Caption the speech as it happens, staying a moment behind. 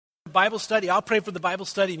Bible study. I'll pray for the Bible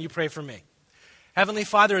study and you pray for me. Heavenly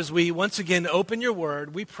Father, as we once again open your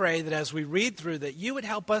word, we pray that as we read through that you would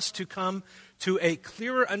help us to come to a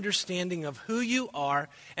clearer understanding of who you are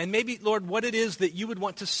and maybe, Lord, what it is that you would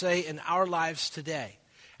want to say in our lives today.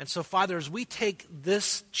 And so, Father, as we take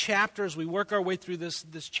this chapter, as we work our way through this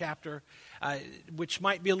chapter, which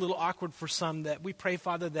might be a little awkward for some, that we pray,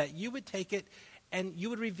 Father, that you would take it and you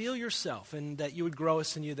would reveal yourself and that you would grow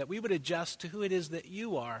us in you, that we would adjust to who it is that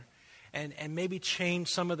you are and maybe change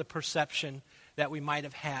some of the perception that we might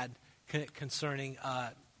have had concerning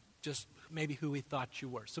just maybe who we thought you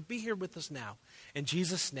were. So be here with us now. In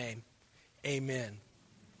Jesus' name, amen.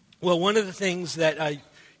 Well, one of the things that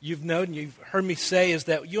you've known and you've heard me say is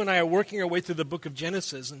that you and I are working our way through the book of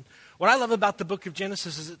Genesis. And what I love about the book of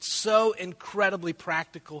Genesis is it's so incredibly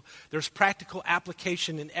practical. There's practical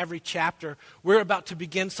application in every chapter. We're about to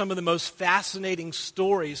begin some of the most fascinating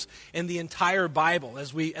stories in the entire Bible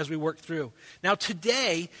as we work through. Now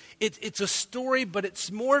today, it's a story, but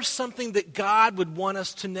it's more something that God would want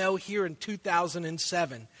us to know here in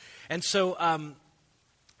 2007. And so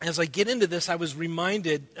as I get into this, I was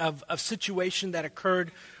reminded of a situation that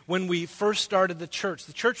occurred when we first started the church.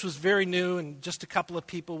 The church was very new and just a couple of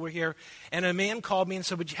people were here. And a man called me and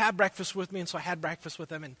said, would you have breakfast with me? And so I had breakfast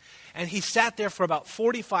with him. And he sat there for about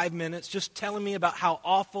 45 minutes just telling me about how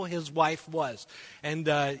awful his wife was. And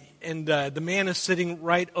the man is sitting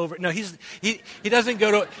right over. No, he doesn't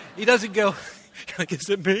go. Like, is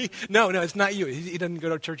it me? No, it's not you. He doesn't go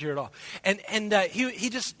to church here at all. And he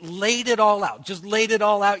just laid it all out. Just laid it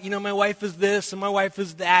all out. You know, my wife is this and my wife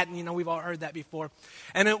is that. And, you know, we've all heard that before.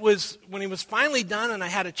 And it was when he was finally done and I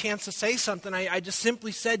had a chance to say something, I just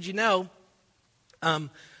simply said, you know,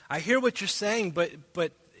 I hear what you're saying, but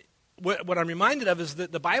what I'm reminded of is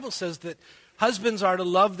that the Bible says that husbands are to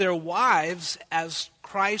love their wives as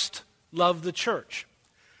Christ loved the church.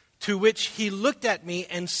 To which he looked at me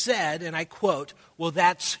and said, and I quote, well,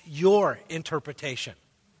 that's your interpretation.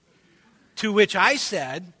 To which I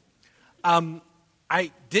said,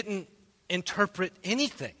 I didn't interpret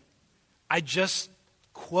anything. I just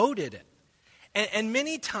quoted it. And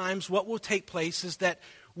many times what will take place is that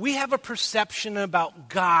we have a perception about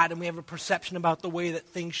God and we have a perception about the way that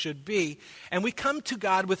things should be. And we come to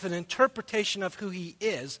God with an interpretation of who he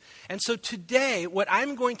is. And so today, what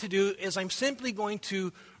I'm going to do is I'm simply going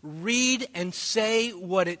to read and say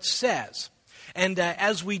what it says. And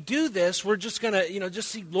as we do this, we're just going to, just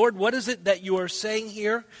see, Lord, what is it that you are saying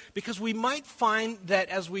here? Because we might find that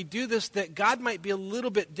as we do this, that God might be a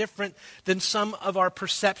little bit different than some of our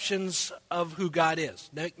perceptions of who God is.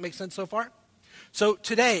 That make sense so far? So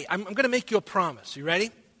today, I'm going to make you a promise. You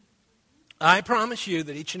ready? I promise you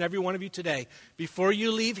that each and every one of you today, before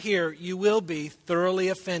you leave here, you will be thoroughly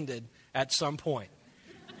offended at some point.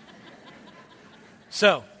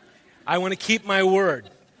 So, I want to keep my word.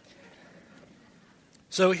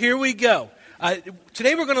 So here we go.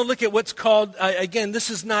 Today we're going to look at what's called, again,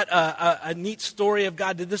 this is not a neat story of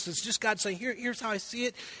God did this. It's just God saying, here's how I see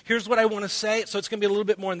it. Here's what I want to say. So it's going to be a little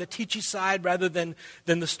bit more on the teachy side rather than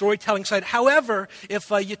the storytelling side. However,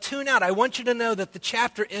 if you tune out, I want you to know that the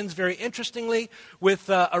chapter ends very interestingly with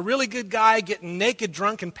a really good guy getting naked,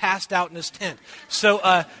 drunk, and passed out in his tent.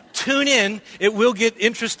 So tune in. It will get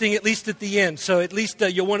interesting, at least at the end. So at least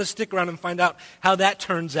you'll want to stick around and find out how that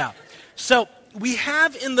turns out. So we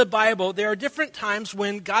have in the Bible, there are different times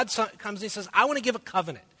when God comes and he says, I want to give a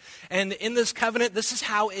covenant. And in this covenant, this is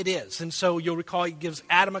how it is. And so you'll recall he gives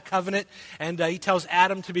Adam a covenant, and he tells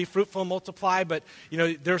Adam to be fruitful and multiply. But,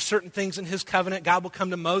 there are certain things in his covenant. God will come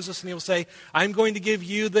to Moses and he will say, I'm going to give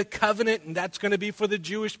you the covenant, and that's going to be for the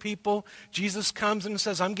Jewish people. Jesus comes and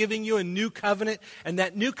says, I'm giving you a new covenant, and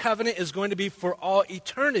that new covenant is going to be for all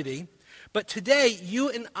eternity. But today, you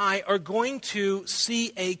and I are going to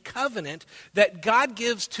see a covenant that God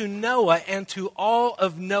gives to Noah and to all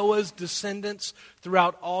of Noah's descendants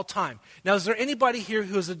throughout all time. Now, is there anybody here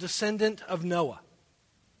who is a descendant of Noah?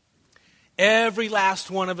 Every last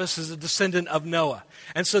one of us is a descendant of Noah.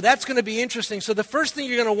 And so that's going to be interesting. So the first thing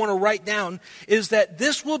you're going to want to write down is that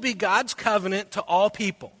this will be God's covenant to all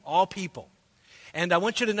people, all people. And I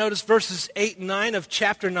want you to notice verses 8 and 9 of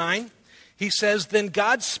chapter 9. He says, Then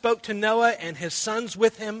God spoke to Noah and his sons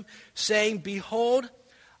with him, saying, Behold,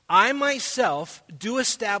 I myself do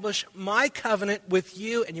establish my covenant with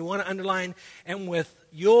you, and you want to underline, and with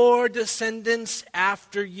your descendants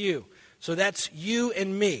after you. So that's you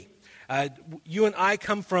and me. You and I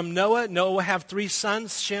come from Noah. Noah will have 3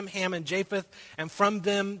 sons, Shem, Ham, and Japheth, and from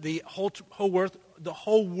them the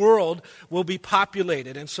whole world will be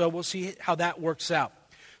populated. And so we'll see how that works out.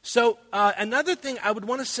 So another thing I would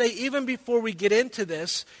want to say even before we get into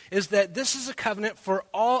this is that this is a covenant for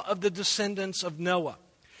all of the descendants of Noah.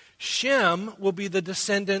 Shem will be the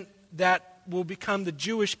descendant that will become the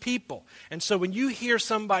Jewish people. And so when you hear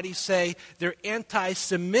somebody say they're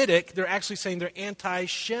anti-Semitic, they're actually saying they're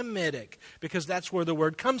anti-Shemitic, because that's where the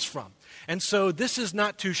word comes from. And so this is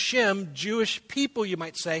not to Shem, Jewish people, you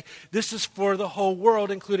might say. This is for the whole world,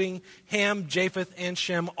 including Ham, Japheth, and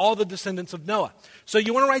Shem, all the descendants of Noah. So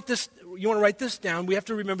you want to write this down. We have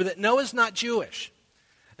to remember that Noah's not Jewish.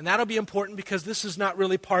 And that'll be important because this is not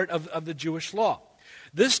really part of the Jewish law.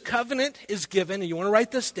 This covenant is given, and you want to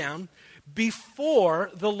write this down, before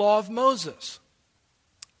the law of Moses.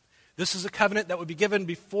 This is a covenant that would be given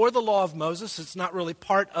before the law of Moses. It's not really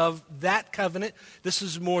part of that covenant. This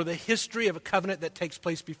is more the history of a covenant that takes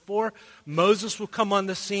place before. Moses will come on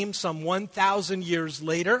the scene some 1,000 years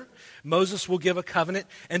later. Moses will give a covenant.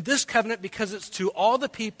 And this covenant, because it's to all the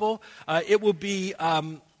people, it will be,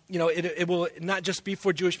 it will not just be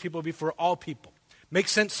for Jewish people, it will be for all people. Make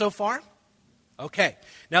sense so far? Okay.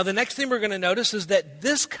 Now the next thing we're going to notice is that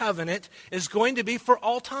this covenant is going to be for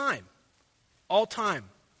all time. All time.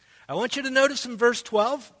 I want you to notice in verse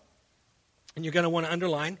 12, and you're going to want to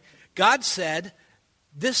underline, God said,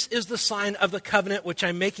 "This is the sign of the covenant which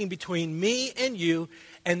I'm making between me and you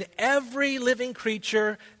and every living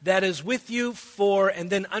creature that is with you for," and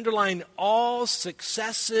then underline, "all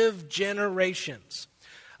successive generations."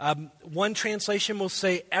 One translation will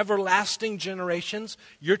say everlasting generations.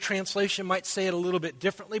 Your translation might say it a little bit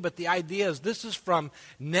differently, but the idea is this is from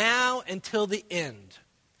now until the end.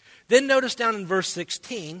 Then notice down in verse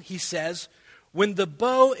 16, he says, "When the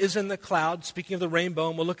bow is in the cloud," speaking of the rainbow,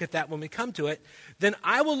 and we'll look at that when we come to it, "then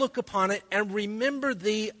I will look upon it and remember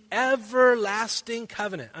the everlasting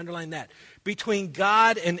covenant," underline that, "between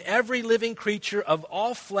God and every living creature of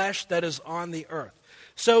all flesh that is on the earth."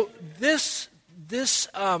 So this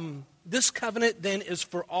covenant then is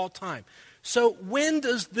for all time. So when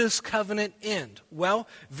does this covenant end? Well,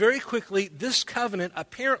 very quickly, this covenant,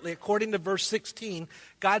 apparently, according to verse 16,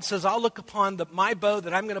 God says, "I'll look upon my bow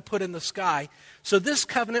that I'm going to put in the sky." So this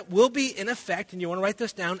covenant will be in effect, and you want to write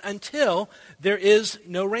this down, until there is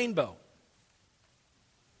no rainbow.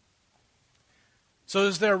 So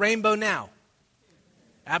is there a rainbow now?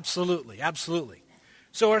 Absolutely, absolutely.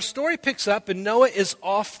 So our story picks up, and Noah is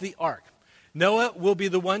off the ark. Noah will be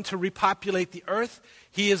the one to repopulate the earth.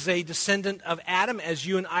 He is a descendant of Adam, as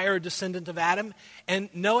you and I are a descendant of Adam. And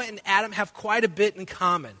Noah and Adam have quite a bit in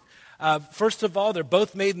common. First of all, they're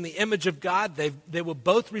both made in the image of God. They will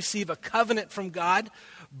both receive a covenant from God.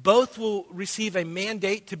 Both will receive a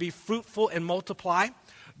mandate to be fruitful and multiply.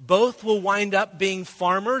 Both will wind up being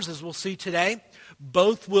farmers, as we'll see today.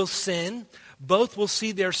 Both will sin. Both will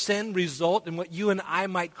see their sin result in what you and I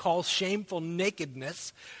might call shameful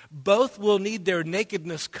nakedness. Both will need their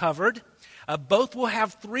nakedness covered. Both will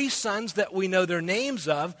have 3 sons that we know their names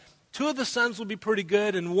of. 2 of the sons will be pretty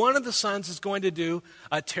good, and 1 of the sons is going to do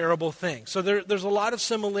a terrible thing. So there's a lot of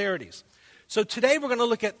similarities. So today we're going to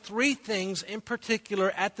look at 3 things in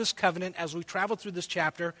particular at this covenant as we travel through this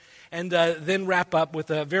chapter, and then wrap up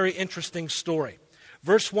with a very interesting story.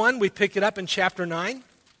 Verse 1, we pick it up in chapter 9.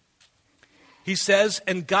 He says,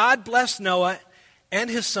 "And God blessed Noah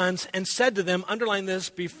and his sons and said to them," underline this,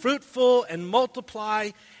 "be fruitful and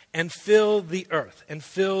multiply and fill the earth." And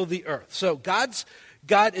fill the earth. So God,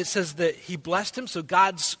 it says that he blessed him. So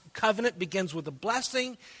God's covenant begins with a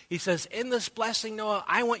blessing. He says, in this blessing, Noah,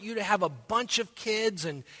 I want you to have a bunch of kids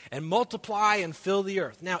and multiply and fill the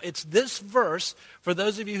earth. Now, it's this verse, for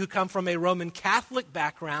those of you who come from a Roman Catholic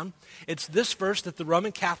background, it's this verse that the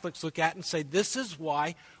Roman Catholics look at and say, this is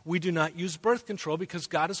why we do not use birth control, because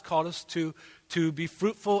God has called us to be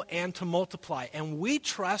fruitful and to multiply. And we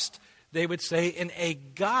trust, they would say, in a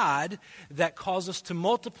God that calls us to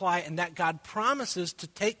multiply, and that God promises to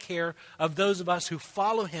take care of those of us who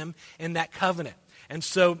follow him in that covenant. And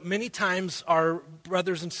so many times our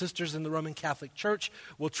brothers and sisters in the Roman Catholic Church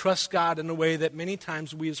will trust God in a way that many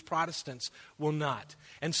times we as Protestants will not.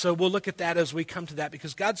 And so we'll look at that as we come to that,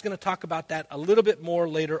 because God's going to talk about that a little bit more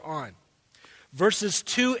later on. Verses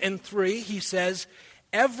 2 and 3, he says,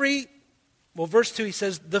 verse 2, he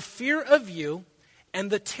says, "The fear of you and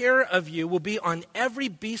the terror of you will be on every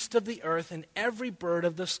beast of the earth and every bird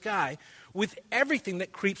of the sky, with everything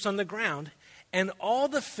that creeps on the ground, and all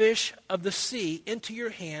the fish of the sea into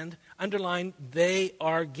your hand," underline, "they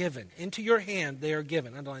are given." Into your hand they are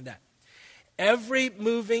given, underline that. "Every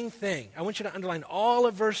moving thing," I want you to underline all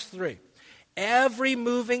of verse 3. "Every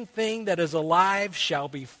moving thing that is alive shall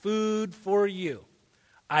be food for you.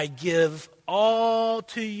 I give all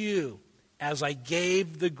to you as I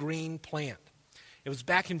gave the green plant." It was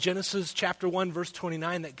back in Genesis chapter 1, verse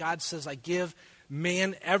 29, that God says, I give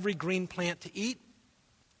man every green plant to eat.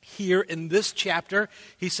 Here in this chapter,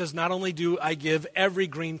 he says, not only do I give every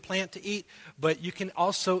green plant to eat, but you can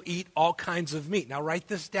also eat all kinds of meat. Now write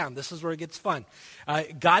this down. This is where it gets fun.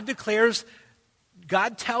 God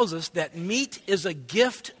tells us that meat is a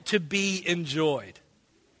gift to be enjoyed.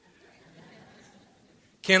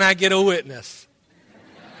 Can I get a witness?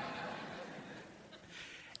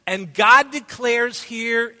 And God declares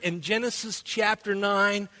here in Genesis chapter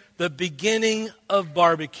 9 the beginning of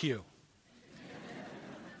barbecue.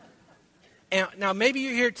 And now maybe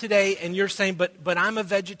you're here today and you're saying, but I'm a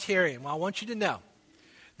vegetarian. Well, I want you to know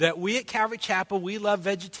that we at Calvary Chapel, we love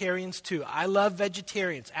vegetarians too. I love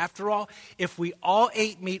vegetarians. After all, if we all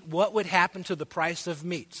ate meat, what would happen to the price of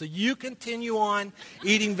meat? So you continue on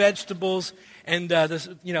eating vegetables, and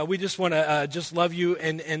we just want to just love you,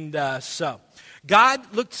 and so.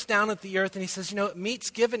 God looks down at the earth and he says, meat's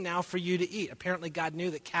given now for you to eat. Apparently God knew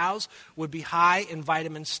that cows would be high in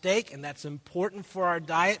vitamin steak, and that's important for our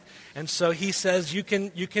diet. And so he says, you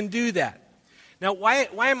can do that. Now, why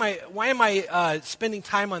am I spending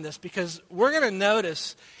time on this? Because we're going to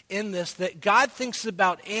notice in this that God thinks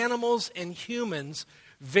about animals and humans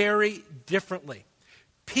very differently.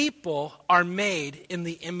 People are made in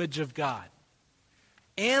the image of God.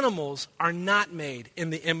 Animals are not made in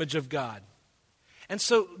the image of God. And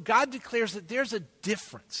so God declares that there's a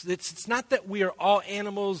difference. It's not that we are all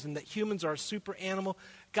animals and that humans are a super animal.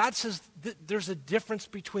 God says that there's a difference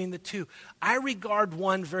between the two. I regard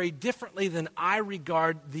one very differently than I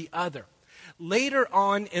regard the other. Later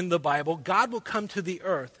on in the Bible, God will come to the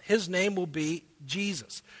earth. His name will be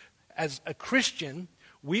Jesus. As a Christian,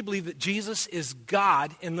 we believe that Jesus is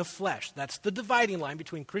God in the flesh. That's the dividing line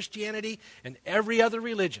between Christianity and every other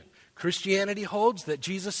religion. Christianity holds that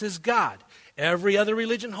Jesus is God. Every other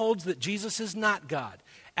religion holds that Jesus is not God.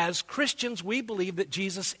 As Christians, we believe that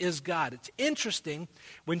Jesus is God. It's interesting,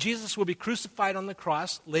 when Jesus will be crucified on the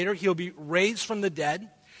cross, later he'll be raised from the dead.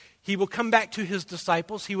 He will come back to his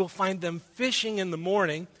disciples. He will find them fishing in the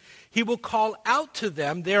morning. He will call out to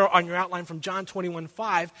them, there on your outline from John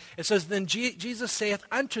 21:5, it says, Then Jesus saith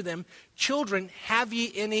unto them, Children, have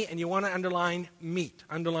ye any, and you want to underline meat.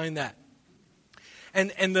 Underline that.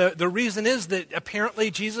 And the reason is that apparently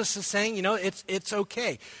Jesus is saying, it's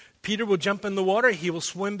okay. Peter will jump in the water. He will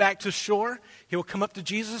swim back to shore. He will come up to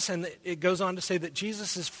Jesus, and it goes on to say that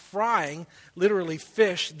Jesus is frying, literally,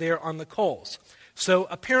 fish there on the coals. So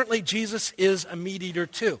apparently Jesus is a meat eater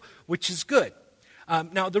too, which is good.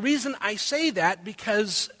 Now, the reason I say that,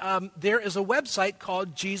 because there is a website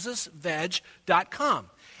called JesusVeg.com.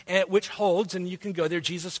 Which holds, and you can go there,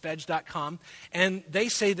 JesusVeg.com, and they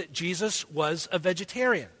say that Jesus was a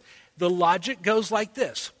vegetarian. The logic goes like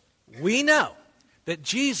this. We know that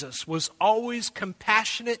Jesus was always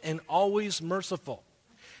compassionate and always merciful.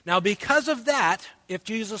 Now, because of that, if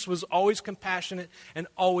Jesus was always compassionate and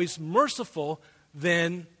always merciful,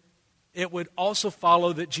 then it would also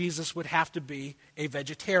follow that Jesus would have to be a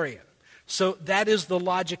vegetarian. So that is the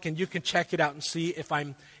logic, and you can check it out and see if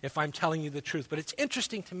I'm telling you the truth. But it's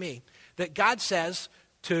interesting to me that God says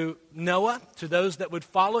to Noah, to those that would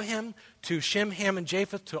follow him, to Shem, Ham, and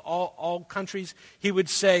Japheth, to all countries, he would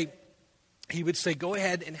say, go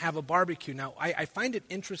ahead and have a barbecue. Now, I find it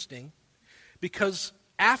interesting because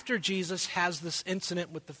after Jesus has this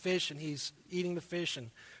incident with the fish, and he's eating the fish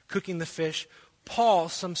and cooking the fish, Paul,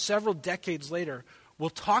 several decades later, will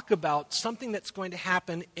talk about something that's going to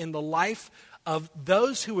happen in the life of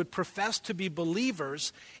those who would profess to be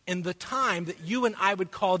believers in the time that you and I would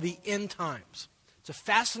call the end times. It's a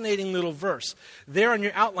fascinating little verse. There on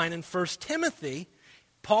your outline in 1 Timothy,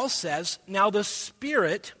 Paul says, Now the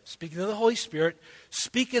Spirit, speaking of the Holy Spirit,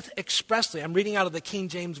 speaketh expressly. I'm reading out of the King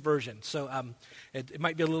James Version, so it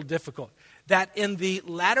might be a little difficult. That in the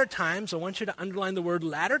latter times, I want you to underline the word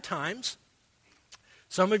latter times.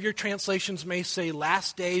 Some of your translations may say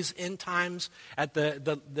last days, end times, at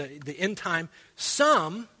the end time.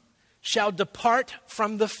 Some shall depart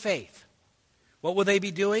from the faith. What will they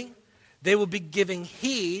be doing? They will be giving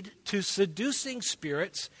heed to seducing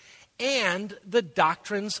spirits and the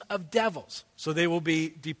doctrines of devils. So they will be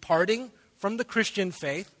departing from the Christian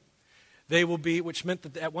faith. They will be, which meant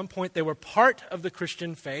that at one point they were part of the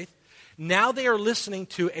Christian faith. Now they are listening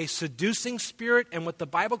to a seducing spirit and what the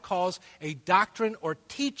Bible calls a doctrine or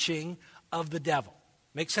teaching of the devil.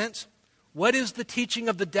 Make sense? What is the teaching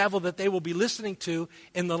of the devil that they will be listening to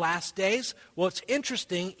in the last days? Well, it's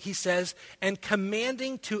interesting, he says, and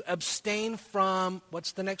commanding to abstain from,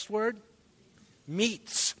 what's the next word?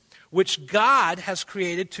 Meats, which God has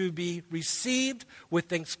created to be received with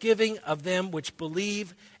thanksgiving of them which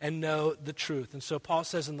believe and know the truth. And so Paul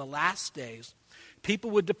says in the last days,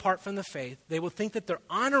 people would depart from the faith. They will think that they're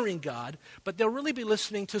honoring God, but they'll really be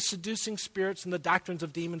listening to seducing spirits and the doctrines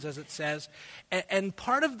of demons, as it says. And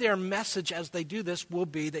part of their message as they do this will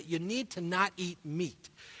be that you need to not eat meat.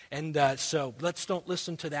 And so let's don't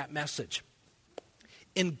listen to that message.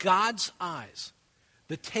 In God's eyes,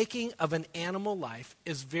 the taking of an animal life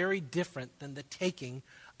is very different than the taking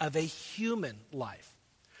of a human life.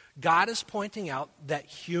 God is pointing out that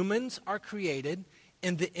humans are created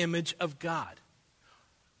in the image of God.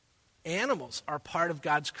 Animals are part of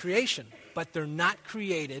God's creation, but they're not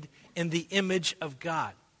created in the image of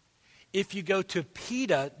God. If you go to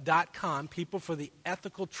PETA.com, People for the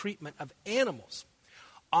Ethical Treatment of Animals,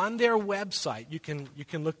 on their website, you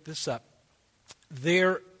can look this up,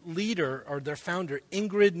 their leader or their founder,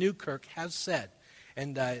 Ingrid Newkirk, has said,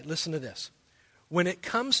 and listen to this, when it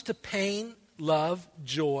comes to pain, love,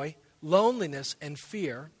 joy, loneliness, and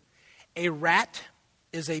fear, a rat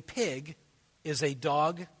is a pig, is a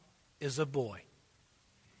dog, is a boy.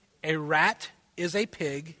 A rat is a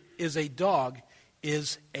pig, is a dog,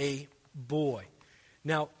 is a boy.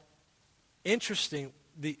 Now, interesting,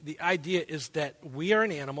 the idea is that we are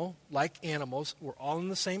an animal, like animals. We're all in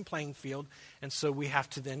the same playing field, and so we have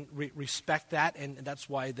to then respect that, and that's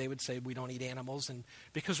why they would say we don't eat animals, and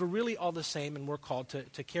because we're really all the same, and we're called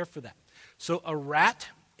to care for that. So a rat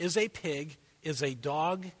is a pig, is a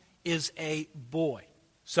dog, is a boy.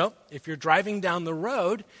 So if you're driving down the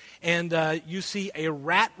road and you see a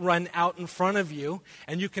rat run out in front of you,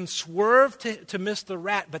 and you can swerve to miss the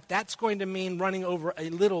rat, but that's going to mean running over a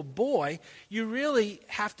little boy, you really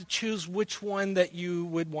have to choose which one that you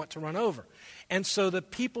would want to run over. And so the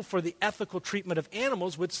people for the ethical treatment of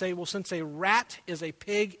animals would say, well, since a rat is a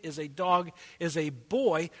pig, is a dog, is a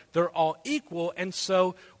boy, they're all equal, and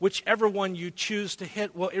so whichever one you choose to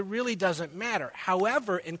hit, well, it really doesn't matter.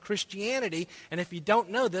 However, in Christianity, and if you don't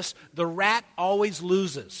know this, the rat always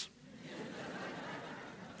loses.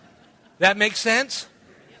 That makes sense?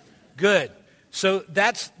 Good. So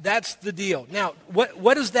that's the deal. Now,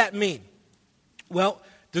 what does that mean? Well,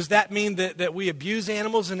 does that mean that we abuse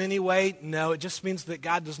animals in any way? No, it just means that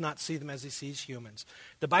God does not see them as he sees humans.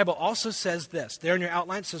 The Bible also says this. There in your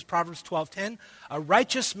outline it says Proverbs 12:10, a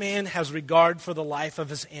righteous man has regard for the life of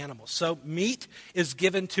his animals. So meat is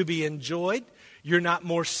given to be enjoyed. You're not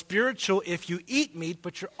more spiritual if you eat meat,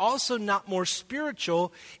 but you're also not more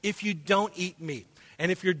spiritual if you don't eat meat. And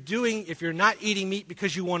if you're not eating meat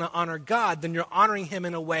because you want to honor God, then you're honoring him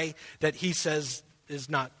in a way that he says is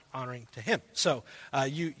not honoring to him. So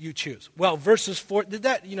you choose. Well, verses 4, did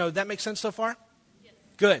that make sense so far? Yes.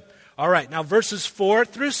 Good. All right. Now verses 4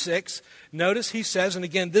 through 6, notice he says, and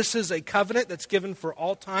again, this is a covenant that's given for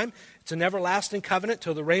all time. It's an everlasting covenant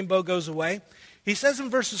till the rainbow goes away. He says in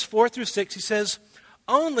verses 4 through 6, he says,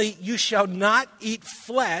 only you shall not eat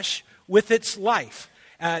flesh with its life.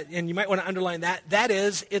 And you might want to underline that. That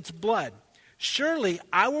is, its blood. Surely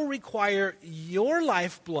I will require your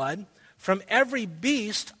lifeblood. From every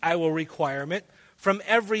beast I will require it. From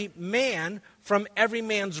every man's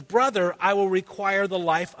brother I will require the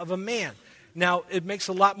life of a man. Now, it makes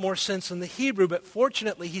a lot more sense in the Hebrew, but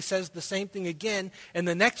fortunately he says the same thing again in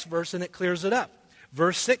the next verse, and it clears it up.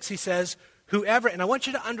 Verse 6, he says, whoever, and I want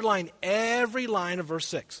you to underline every line of verse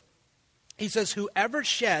 6. He says, whoever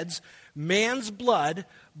sheds man's blood,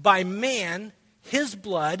 by man his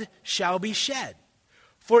blood shall be shed.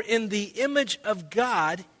 For in the image of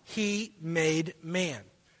God he made man.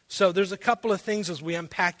 So there's a couple of things as we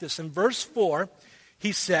unpack this. In verse 4,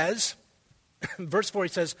 he says,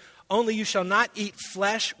 only you shall not eat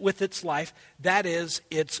flesh with its life, that is,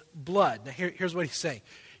 its blood. Now here's what he's saying.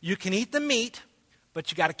 You can eat the meat,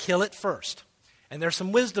 but you got to kill it first. And there's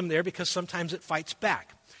some wisdom there because sometimes it fights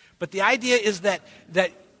back. But the idea is that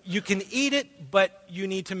you can eat it, but you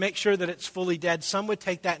need to make sure that it's fully dead. Some would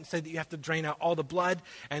take that and say that you have to drain out all the blood,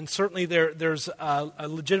 and certainly there's a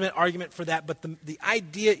legitimate argument for that, but the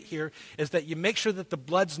idea here is that you make sure that the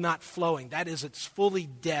blood's not flowing. That is, it's fully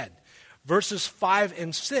dead. Verses 5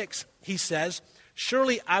 and 6, he says,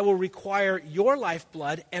 surely I will require your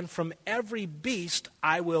lifeblood, and from every beast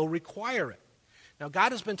I will require it. Now,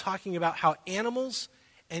 God has been talking about how animals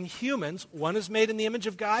and humans, one is made in the image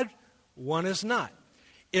of God, one is not.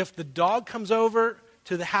 If the dog comes over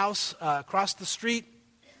to the house across the street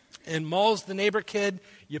and mauls the neighbor kid,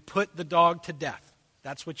 you put the dog to death.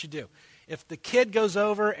 That's what you do. If the kid goes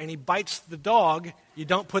over and he bites the dog, you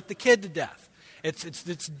don't put the kid to death. It's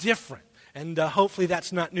different. And hopefully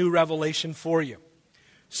that's not new revelation for you.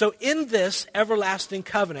 So in this everlasting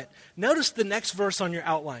covenant, notice the next verse on your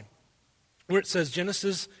outline. where it says,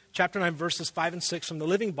 Genesis chapter 9, verses 5 and 6 from the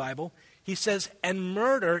Living Bible, he says, "And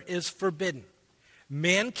murder is forbidden.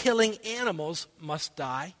 Man killing animals must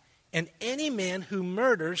die, and any man who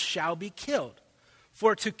murders shall be killed.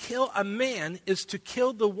 For to kill a man is to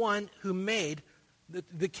kill the one who made,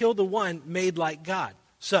 kill the one made like God."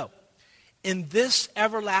 So, in this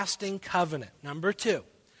everlasting covenant, number 2,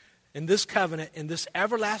 in this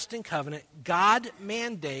everlasting covenant, God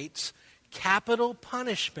mandates capital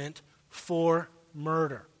punishment for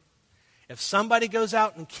murder. If somebody goes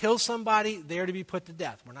out and kills somebody, they are to be put to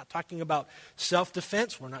death. We're not talking about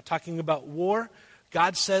self-defense. We're not talking about war.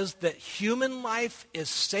 God says that human life is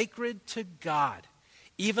sacred to God,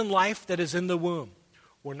 even life that is in the womb.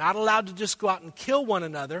 We're not allowed to just go out and kill one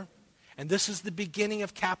another, and this is the beginning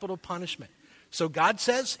of capital punishment. So God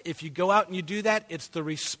says if you go out and you do that, it's the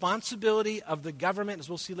responsibility of the government, as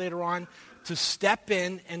we'll see later on, to step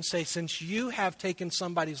in and say, since you have taken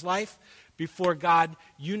somebody's life before God,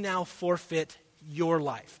 you now forfeit your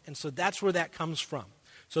life. And so that's where that comes from.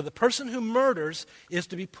 So the person who murders is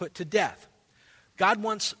to be put to death. God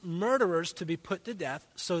wants murderers to be put to death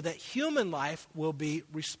so that human life will be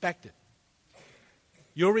respected.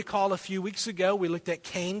 You'll recall a few weeks ago we looked at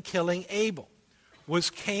Cain killing Abel. Was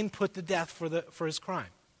Cain put to death for his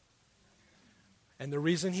crime? And the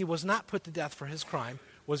reason he was not put to death for his crime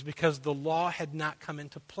was because the law had not come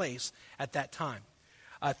into place at that time.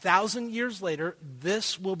 1,000 years later,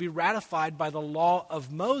 this will be ratified by the law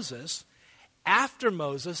of Moses. After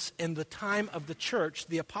Moses, in the time of the church,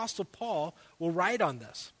 the Apostle Paul will write on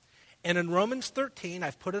this. And in Romans 13,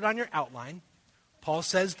 I've put it on your outline, Paul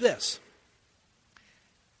says this: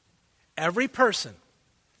 "Every person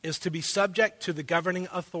is to be subject to the governing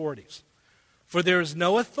authorities, for there is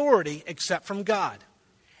no authority except from God,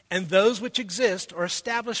 and those which exist are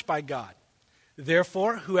established by God.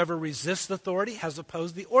 Therefore, whoever resists authority has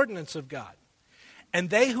opposed the ordinance of God. And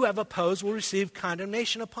they who have opposed will receive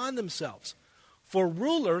condemnation upon themselves. For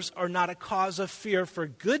rulers are not a cause of fear for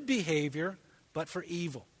good behavior, but for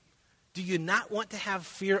evil. Do you not want to have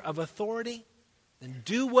fear of authority? Then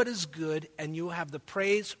do what is good, and you will have the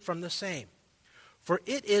praise from the same. For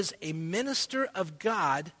it is a minister of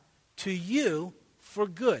God to you for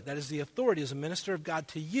good." That is, the authority is a minister of God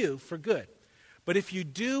to you for good. "But if you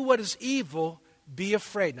do what is evil, be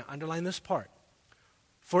afraid." Now, underline this part.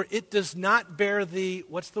 "For it does not bear the,"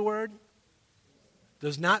 what's the word?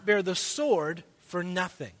 "Does not bear the sword for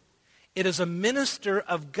nothing. It is a minister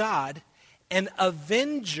of God, an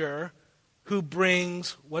avenger who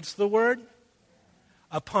brings," what's the word?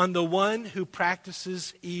 "Upon the one who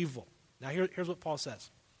practices evil." Now, here's what Paul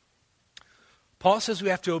says. Paul says we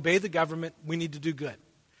have to obey the government. We need to do good.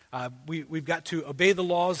 We've got to obey the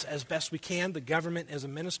laws as best we can. The government is a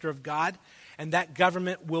minister of God, and that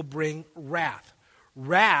government will bring wrath.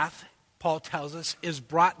 Wrath, Paul tells us, is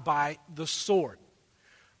brought by the sword.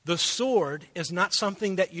 The sword is not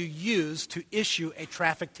something that you use to issue a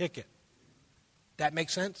traffic ticket. That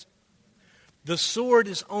makes sense? The sword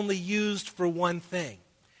is only used for one thing,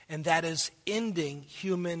 and that is ending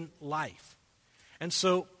human life. And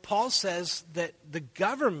so Paul says that the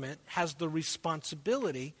government has the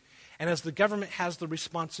responsibility, and as the government has the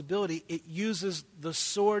responsibility, it uses the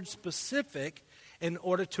sword specific in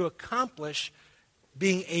order to accomplish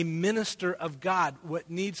being a minister of God, what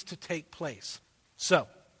needs to take place. So,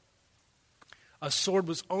 a sword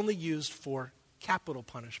was only used for capital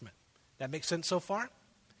punishment. That makes sense so far?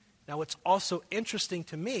 Now, what's also interesting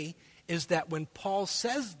to me is that when Paul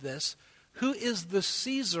says this, who is the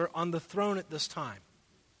Caesar on the throne at this time?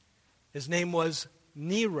 His name was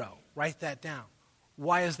Nero. Write that down.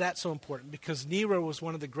 Why is that so important? Because Nero was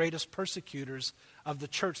one of the greatest persecutors of the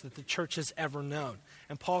church that the church has ever known.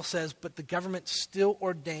 And Paul says, but the government's still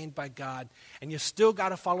ordained by God, and you still got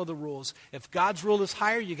to follow the rules. If God's rule is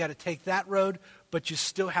higher, you got to take that road, but you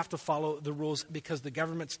still have to follow the rules because the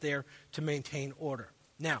government's there to maintain order.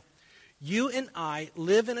 Now, you and I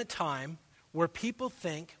live in a time where people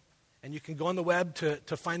think, and you can go on the web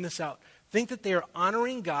to find this out, think that they are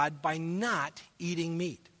honoring God by not eating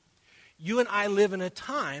meat. You and I live in a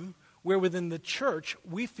time where within the church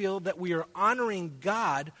we feel that we are honoring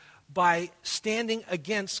God by standing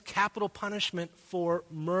against capital punishment for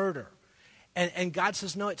murder. And God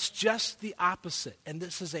says, no, it's just the opposite. And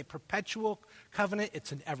this is a perpetual covenant.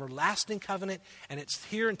 It's an everlasting covenant. And it's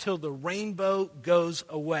here until the rainbow goes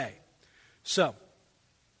away. So,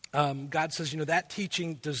 God says, that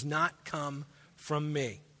teaching does not come from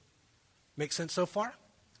me. Make sense so far?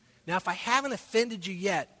 Now, if I haven't offended you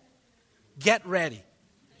yet, get ready.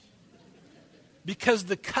 Because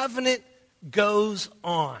the covenant goes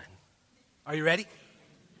on. Are you ready?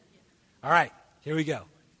 All right, here we go.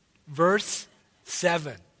 Verse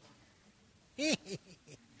 7.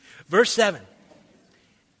 Verse 7.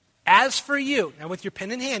 As for you, now with your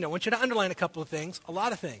pen in hand, I want you to underline a couple of things, a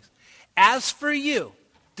lot of things. As for you,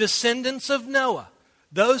 descendants of Noah,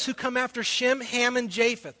 those who come after Shem, Ham, and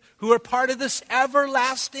Japheth, who are part of this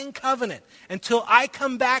everlasting covenant until I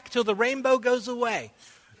come back, till the rainbow goes away.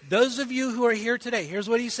 Those of you who are here today, here's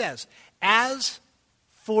what he says. As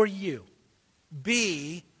for you,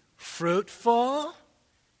 be fruitful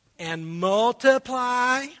and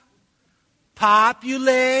multiply,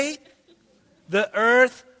 populate the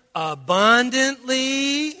earth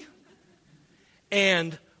abundantly,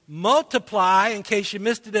 and multiply, in case you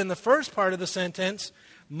missed it in the first part of the sentence,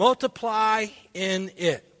 multiply in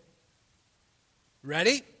it.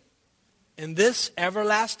 Ready? In this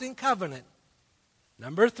everlasting covenant,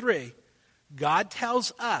 number 3, God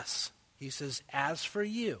tells us, he says, as for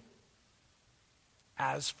you,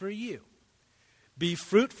 be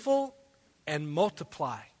fruitful and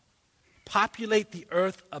multiply. Populate the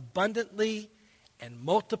earth abundantly and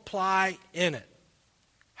multiply in it.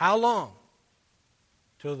 How long?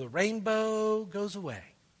 Till the rainbow goes away.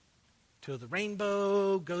 Till the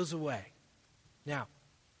rainbow goes away. Now,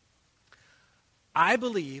 I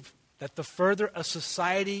believe that the further a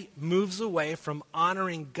society moves away from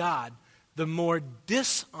honoring God, the more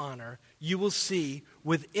dishonor you will see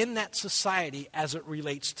within that society as it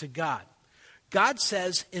relates to God. God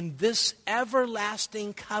says in this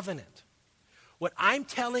everlasting covenant, what I'm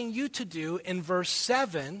telling you to do in verse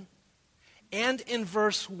 7 and in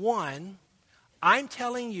verse 1, I'm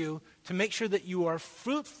telling you to make sure that you are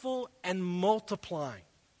fruitful and multiplying.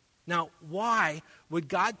 Now, why would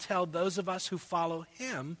God tell those of us who follow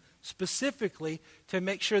him specifically to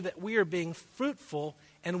make sure that we are being fruitful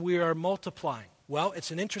and we are multiplying? Well, it's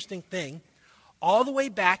an interesting thing. All the way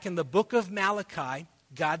back in the book of Malachi,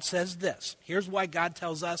 God says this. Here's why God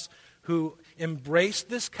tells us who embrace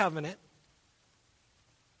this covenant,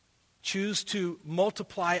 choose to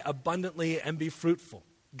multiply abundantly and be fruitful.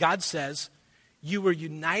 God says, you were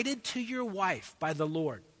united to your wife by the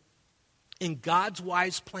Lord in God's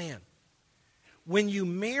wise plan. When you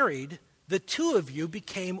married, the two of you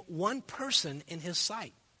became one person in his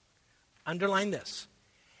sight. Underline this.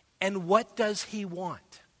 And what does he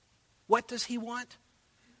want? What does he want?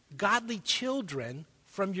 Godly children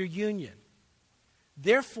from your union.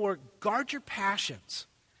 Therefore, guard your passions.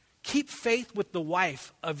 Keep faith with the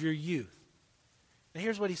wife of your youth. Now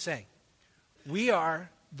here's what he's saying. We are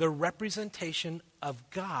the representation of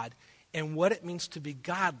God and what it means to be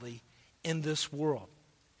godly in this world.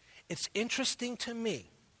 It's interesting to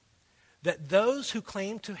me that those who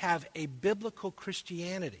claim to have a biblical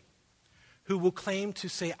Christianity, who will claim to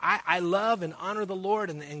say, I love and honor the Lord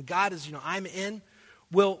and God is, I'm in,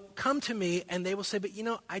 will come to me and they will say, but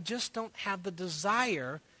I just don't have the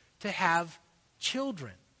desire to have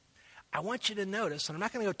children. I want you to notice, and I'm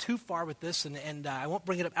not going to go too far with this, and I won't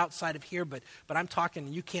bring it up outside of here, but I'm talking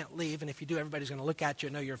and you can't leave, and if you do, everybody's going to look at you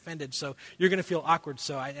and know you're offended, so you're going to feel awkward,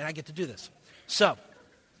 and I get to do this. So,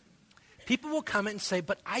 people will come and say,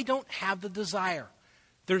 but I don't have the desire.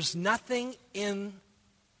 There's nothing in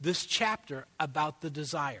this chapter about the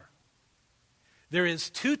desire. There is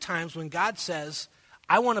 2 times when God says,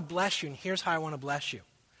 I want to bless you, and here's how I want to bless you.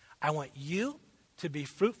 I want you to be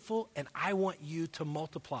fruitful, and I want you to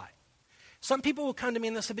multiply. Some people will come to me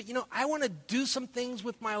and they'll say, but I want to do some things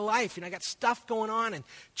with my life. I got stuff going on, and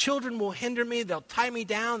children will hinder me. They'll tie me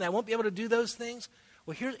down. I won't be able to do those things.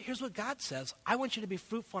 Well, here's what God says. I want you to be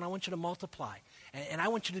fruitful, and I want you to multiply. And I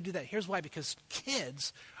want you to do that. Here's why. Because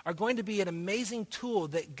kids are going to be an amazing tool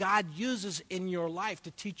that God uses in your life to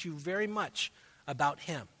teach you very much about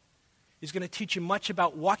him. He's going to teach you much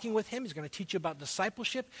about walking with him. He's going to teach you about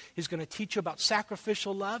discipleship. He's going to teach you about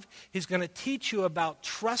sacrificial love. He's going to teach you about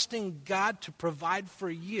trusting God to provide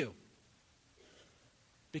for you.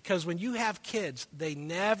 Because when you have kids, they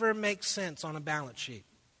never make sense on a balance sheet.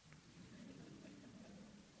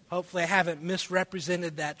 Hopefully I haven't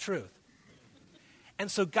misrepresented that truth.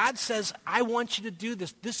 And so God says, I want you to do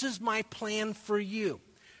this. This is my plan for you.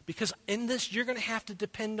 Because in this, you're going to have to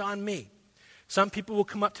depend on me. Some people will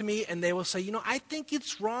come up to me and they will say, I think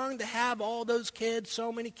it's wrong to have all those kids, so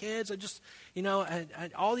many kids. I just,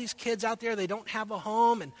 all these kids out there, they don't have a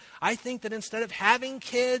home. And I think that instead of having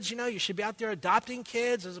kids, you should be out there adopting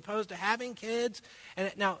kids as opposed to having kids. And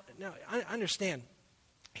now I understand.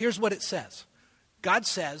 Here's what it says. God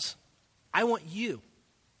says, I want you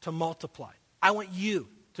to multiply. I want you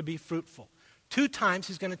to be fruitful. 2 times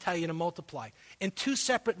he's going to tell you to multiply. In 2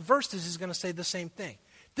 separate verses, he's going to say the same thing.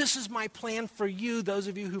 This is my plan for you, those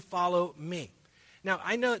of you who follow me. Now,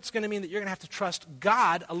 I know it's going to mean that you're going to have to trust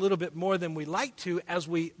God a little bit more than we like to as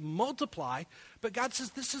we multiply, but God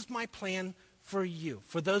says, this is my plan for you.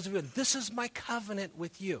 For those of you, this is my covenant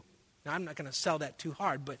with you. Now, I'm not going to sell that too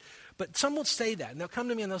hard, but some will say that, and they'll come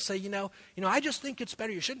to me and they'll say, you know, I just think it's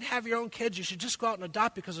better. You shouldn't have your own kids. You should just go out and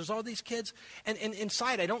adopt because there's all these kids. And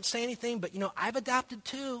inside, I don't say anything, but, I've adopted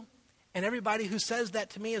too. And everybody who says that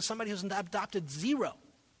to me is somebody who's adopted 0.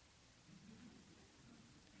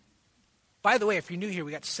 By the way, if you're new here,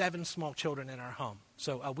 we got 7 small children in our home.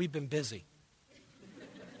 So we've been busy.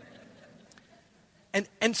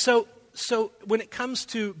 And so when it comes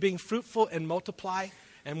to being fruitful and multiply,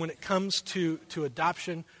 and when it comes to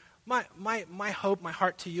adoption, my hope, my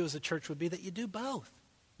heart to you as a church would be that you do both.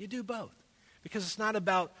 You do both. Because it's not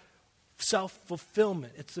about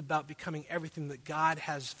self-fulfillment. It's about becoming everything that God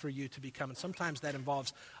has for you to become. And sometimes that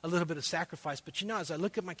involves a little bit of sacrifice. But as I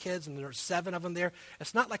look at my kids, and there are 7 of them there,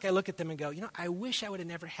 it's not like I look at them and go, I wish I would have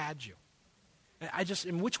never had you.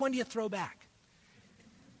 And which one do you throw back?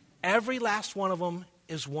 Every last one of them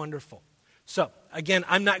is wonderful. So, again,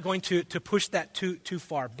 I'm not going to push that too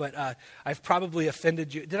far, but I've probably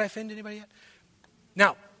offended you. Did I offend anybody yet?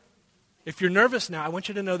 Now, if you're nervous now, I want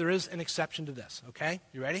you to know there is an exception to this, okay?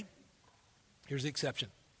 You ready? Here's the exception.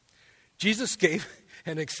 Jesus gave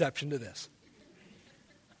an exception to this.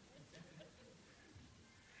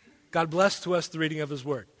 God bless to us the reading of his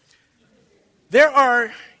word. There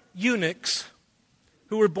are eunuchs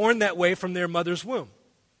who were born that way from their mother's womb.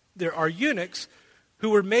 There are eunuchs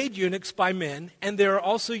who were made eunuchs by men, and there are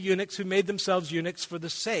also eunuchs who made themselves eunuchs for the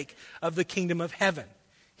sake of the kingdom of heaven.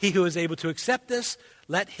 He who is able to accept this,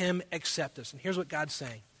 let him accept this. And here's what God's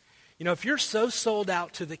saying. If you're so sold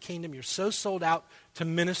out to the kingdom, you're so sold out to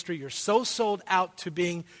ministry, you're so sold out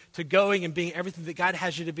to going and being everything that God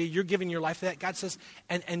has you to be, you're giving your life to that. God says,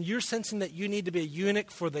 and you're sensing that you need to be a eunuch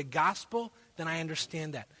for the gospel, then I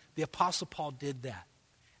understand that. The Apostle Paul did that.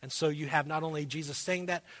 And so you have not only Jesus saying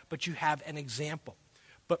that, but you have an example.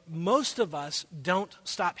 But most of us don't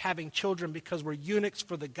stop having children because we're eunuchs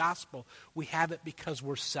for the gospel. We have it because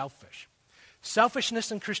we're selfish. Selfishness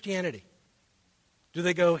and Christianity. Do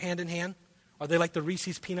they go hand in hand? Are they like the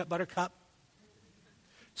Reese's peanut butter cup?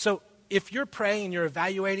 So if you're praying and you're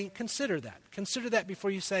evaluating, consider that. Consider that before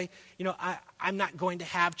you say, I'm not going to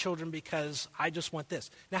have children because I just want this.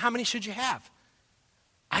 Now, how many should you have?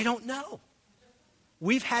 I don't know.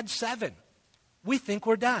 We've had 7. We think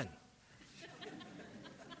we're done.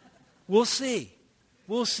 We'll see.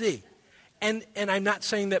 We'll see. And I'm not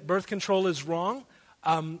saying that birth control is wrong,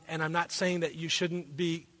 and I'm not saying that you shouldn't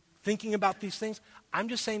be thinking about these things. I'm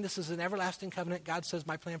just saying this is an everlasting covenant. God says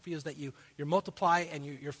my plan for you is that you multiply and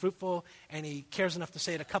you're fruitful, and he cares enough to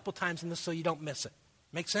say it a couple times in this so you don't miss it.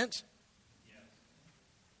 Make sense?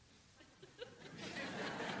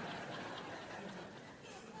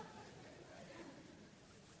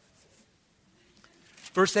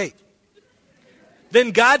 Verse 8.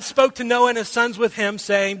 Then God spoke to Noah and his sons with him,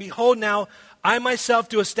 saying, Behold now, I myself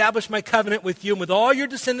do establish my covenant with you and with all your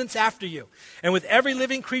descendants after you, and with every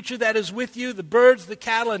living creature that is with you, the birds, the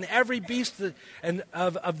cattle, and every beast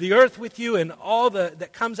of the earth with you, and all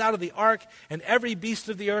that comes out of the ark, and every beast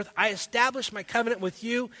of the earth. I establish my covenant with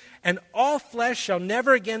you, and all flesh shall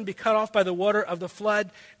never again be cut off by the water of the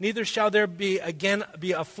flood, neither shall there be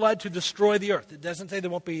a flood to destroy the earth. It doesn't say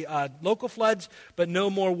there won't be local floods, but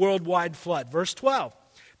no more worldwide flood. Verse 12.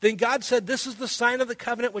 Then God said, This is the sign of the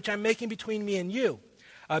covenant which I'm making between me and you,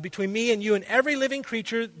 and every living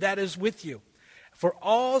creature that is with you, for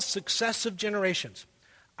all successive generations.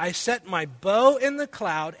 I set my bow in the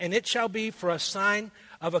cloud, and it shall be for a sign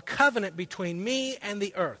of a covenant between me and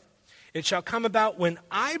the earth. It shall come about when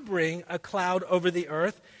I bring a cloud over the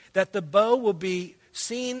earth, that the bow will be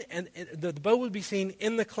seen, and the bow will be seen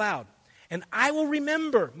in the cloud. And I will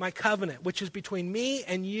remember my covenant, which is between me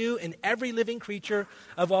and you and every living creature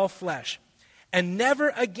of all flesh. And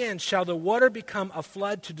never again shall the water become a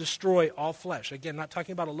flood to destroy all flesh. Again, not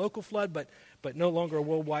talking about a local flood, but no longer a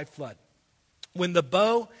worldwide flood. When the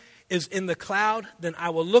bow is in the cloud, then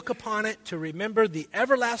I will look upon it to remember the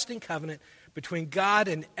everlasting covenant between God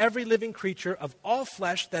and every living creature of all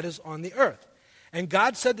flesh that is on the earth. And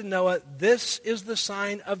God said to Noah, This is the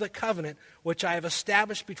sign of the covenant which I have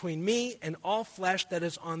established between me and all flesh that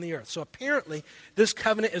is on the earth. So apparently, this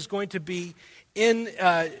covenant is going to be in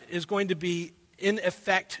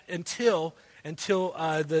effect until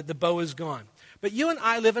the bow is gone. But you and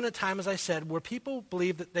I live in a time, as I said, where people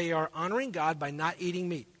believe that they are honoring God by not eating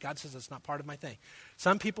meat. God says that's not part of my thing.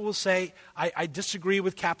 Some people will say, I disagree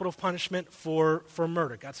with capital punishment for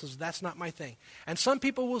murder. God says, that's not my thing. And some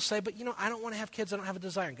people will say, but I don't want to have kids. I don't have a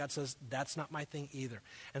desire. And God says, that's not my thing either.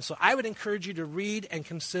 And so I would encourage you to read and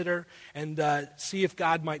consider and see if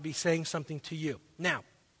God might be saying something to you. Now,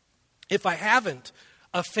 if I haven't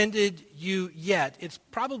offended you yet, it's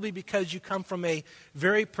probably because you come from a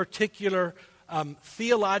very particular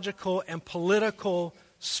theological and political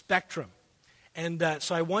spectrum. And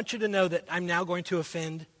so I want you to know that I'm now going to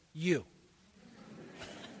offend you.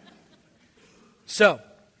 So,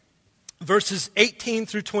 verses 18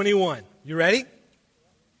 through 21. You ready?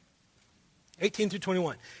 18 through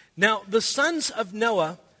 21. Now, the sons of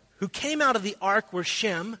Noah who came out of the ark were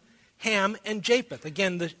Shem, Ham, and Japheth.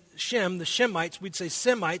 Again, the Shemites, we'd say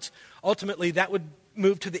Semites. Ultimately, that would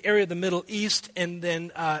move to the area of the Middle East, and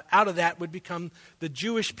then out of that would become the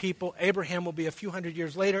Jewish people. Abraham will be a few hundred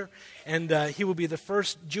years later, and he will be the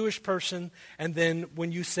first Jewish person. And then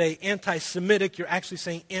when you say anti-Semitic, you're actually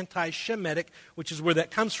saying anti-Shemitic, which is where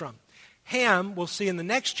that comes from. Ham, we'll see in the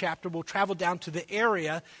next chapter, will travel down to the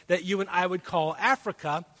area that you and I would call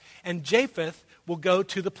Africa, and Japheth will go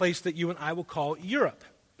to the place that you and I will call Europe.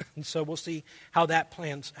 And so we'll see how that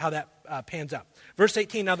pans out. Verse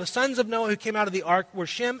 18, now the sons of Noah who came out of the ark were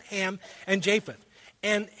Shem, Ham, and Japheth.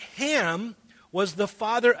 And Ham was the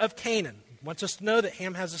father of Canaan. He wants us to know that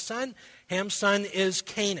Ham has a son. Ham's son is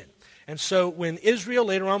Canaan. And so when Israel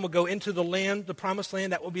later on will go into the land, the promised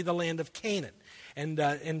land, that will be the land of Canaan.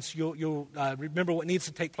 And so you'll remember what needs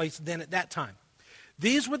to take place then at that time.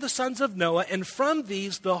 These were the sons of Noah, and from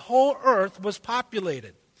these the whole earth was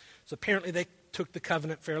populated. So apparently they took the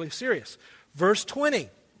covenant fairly serious. Verse 20,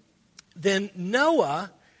 then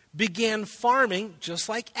Noah began farming just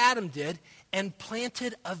like Adam did and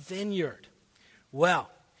planted a vineyard. Well,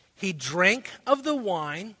 he drank of the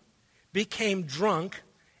wine, became drunk,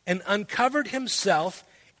 and uncovered himself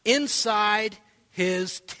inside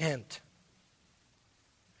his tent.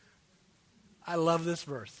 I love this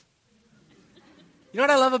verse. You know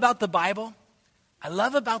what I love about the Bible? I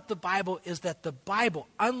love about the Bible is that the Bible,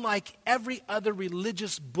 unlike every other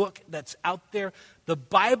religious book that's out there, the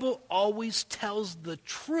Bible always tells the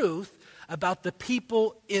truth about the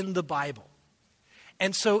people in the Bible.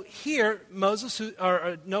 And so here,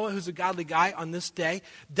 Noah, who's a godly guy on this day,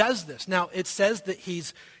 does this. Now, it says that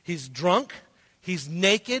he's drunk, he's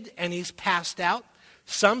naked, and he's passed out.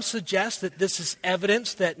 Some suggest that this is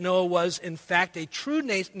evidence that Noah was, in fact, a true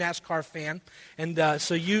NASCAR fan. And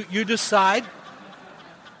so you decide.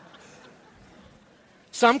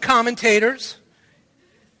 Some commentators,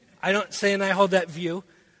 I don't say and I hold that view,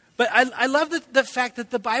 but I love the fact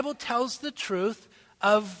that the Bible tells the truth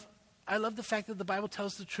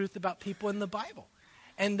about people in the Bible.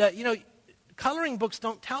 And, coloring books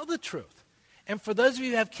don't tell the truth. And for those of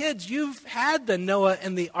you who have kids, you've had the Noah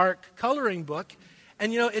and the Ark coloring book.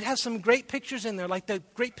 And, it has some great pictures in there, like the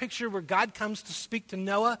great picture where God comes to speak to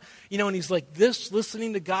Noah, and he's like this,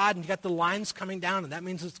 listening to God, and you got the lines coming down, and that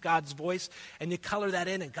means it's God's voice. And you color that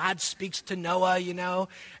in, and God speaks to Noah,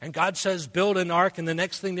 and God says, build an ark, and the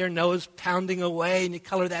next thing there, Noah's pounding away, and you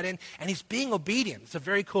color that in, and he's being obedient. It's a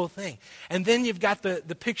very cool thing. And then you've got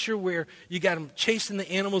the picture where you got him chasing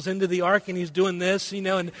the animals into the ark, and he's doing this,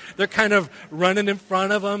 and they're kind of running in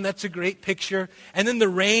front of him. That's a great picture. And then the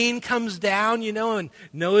rain comes down, and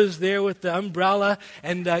Noah's there with the umbrella,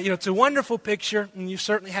 and it's a wonderful picture, and you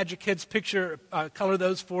certainly had your kids color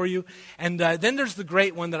those for you. And then there's the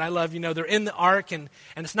great one that I love. They're in the ark, and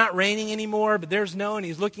it's not raining anymore, but there's Noah, and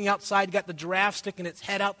he's looking outside. You got the giraffe sticking its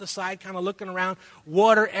head out the side, kind of looking around.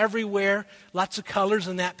 Water everywhere, lots of colors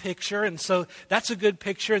in that picture, and so that's a good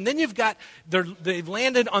picture. And then you've got, they've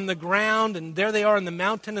landed on the ground, and there they are in the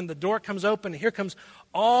mountain, and the door comes open, and here comes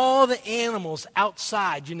all the animals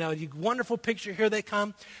outside. You wonderful picture. Here they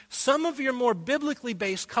come. Some of your more biblically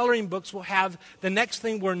based coloring books will have the next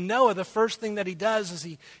thing where Noah, the first thing that he does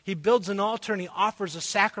is he builds an altar and he offers a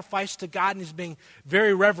sacrifice to God, and he's being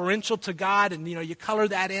very reverential to God, and you color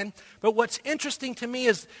that in. But what's interesting to me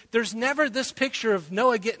is there's never this picture of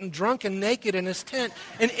Noah getting drunk and naked in his tent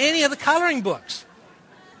in any of the coloring books.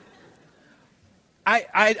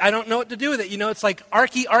 I don't know what to do with it. It's like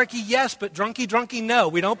arky, yes, but drunky, no.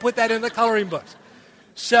 We don't put that in the coloring books.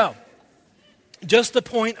 So, just the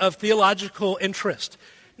point of theological interest.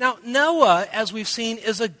 Now, Noah, as we've seen,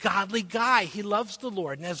 is a godly guy. He loves the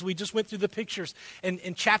Lord. And as we just went through the pictures,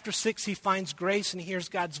 in chapter 6, he finds grace and he hears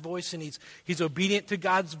God's voice, and he's obedient to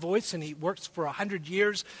God's voice, and he works for 100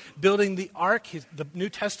 years building the ark. The New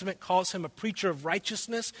Testament calls him a preacher of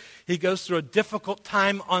righteousness. He goes through a difficult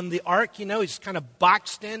time on the ark. He's kind of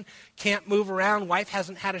boxed in, can't move around. Wife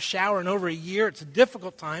hasn't had a shower in over a year. It's a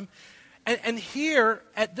difficult time. And here,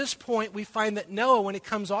 at this point, we find that Noah, when he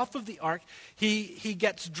comes off of the ark, he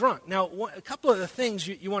gets drunk. Now, a couple of the things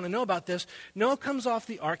you want to know about this, Noah comes off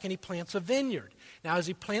the ark and he plants a vineyard. Now, as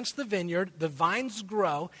he plants the vineyard, the vines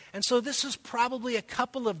grow, and so this is probably a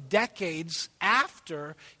couple of decades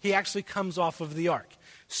after he actually comes off of the ark.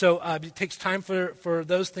 So it takes time for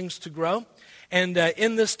those things to grow. And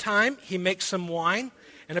in this time, he makes some wine,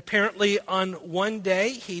 and apparently on one day,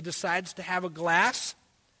 he decides to have a glass,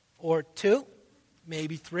 or 2,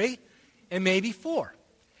 maybe 3, and maybe 4.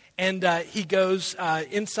 And he goes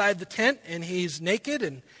inside the tent, and he's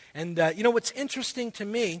naked. And what's interesting to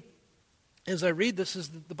me, as I read this, is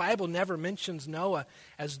that the Bible never mentions Noah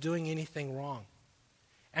as doing anything wrong.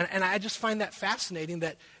 And I just find that fascinating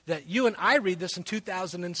that you and I read this in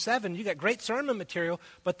 2007. You got great sermon material,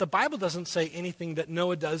 but the Bible doesn't say anything that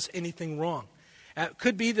Noah does anything wrong. It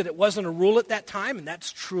could be that it wasn't a rule at that time, and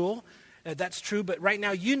that's true. But right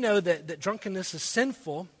now you know that drunkenness is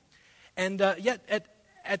sinful, and yet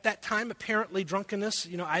at that time apparently drunkenness,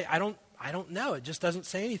 I don't know. It just doesn't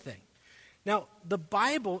say anything. Now, the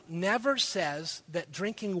Bible never says that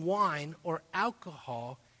drinking wine or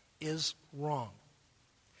alcohol is wrong.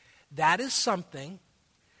 That is something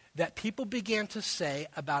that people began to say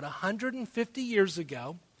about 150 years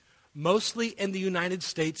ago, mostly in the United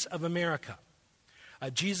States of America.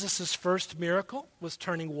 Jesus' first miracle was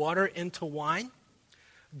turning water into wine.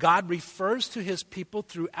 God refers to his people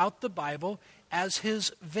throughout the Bible as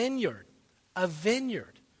his vineyard, a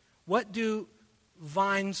vineyard. What do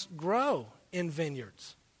vines grow in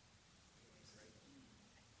vineyards?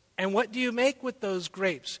 And what do you make with those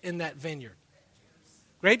grapes in that vineyard?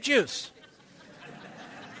 Grape juice.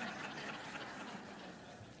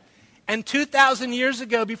 And 2,000 years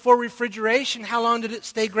ago, before refrigeration, how long did it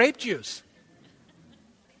stay grape juice?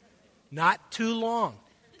 Not too long.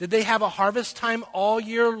 Did they have a harvest time all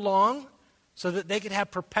year long so that they could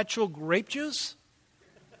have perpetual grape juice?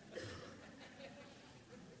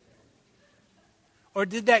 Or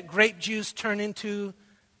did that grape juice turn into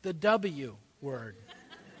the W word?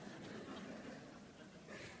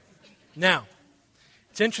 Now,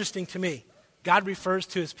 it's interesting to me. God refers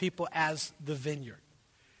to his people as the vineyard.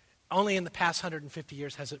 Only in the past 150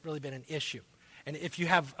 years has it really been an issue. And if you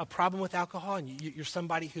have a problem with alcohol and you're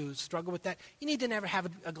somebody who's struggled with that, you need to never have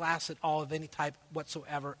a glass at all of any type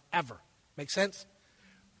whatsoever, ever. Make sense?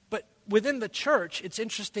 But within the church, it's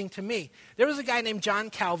interesting to me. There was a guy named John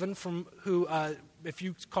Calvin who, if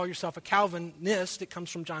you call yourself a Calvinist, it comes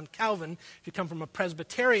from John Calvin. If you come from a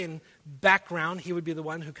Presbyterian background, he would be the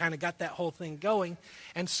one who kind of got that whole thing going.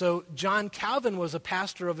 And so John Calvin was a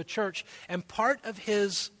pastor of a church, and part of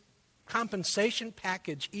his compensation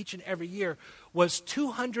package each and every year was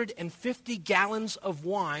 250 gallons of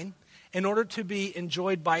wine in order to be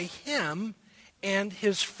enjoyed by him and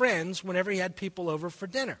his friends whenever he had people over for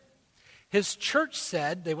dinner. His church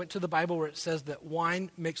said, they went to the Bible where it says that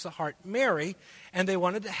wine makes the heart merry, and they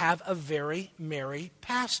wanted to have a very merry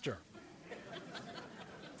pastor.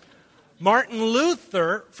 Martin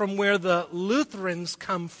Luther, from where the Lutherans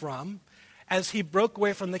come from, as he broke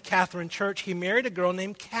away from the Catherine Church, he married a girl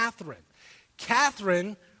named Catherine.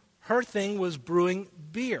 Catherine, her thing was brewing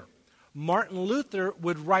beer. Martin Luther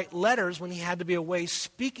would write letters when he had to be away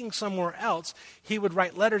speaking somewhere else. He would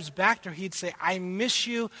write letters back to her. He'd say, I miss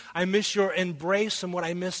you. I miss your embrace. And what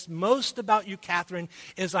I miss most about you, Catherine,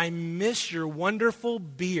 is I miss your wonderful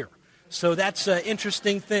beer. So that's an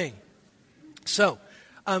interesting thing. So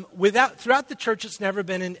throughout the church, it's never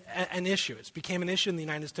been an issue. It became an issue in the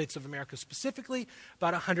United States of America specifically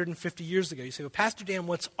about 150 years ago. You say, well, Pastor Dan,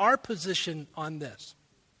 what's our position on this?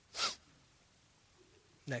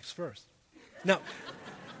 Next verse. No.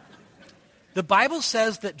 The Bible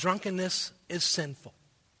says that drunkenness is sinful.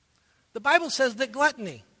 The Bible says that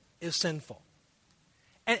gluttony is sinful.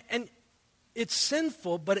 And it's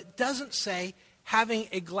sinful, but it doesn't say having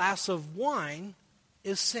a glass of wine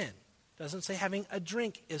is sin. It doesn't say having a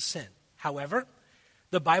drink is sin. However,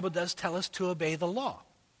 the Bible does tell us to obey the law.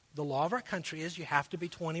 The law of our country is you have to be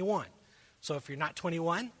 21. So if you're not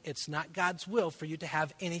 21, it's not God's will for you to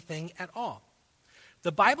have anything at all.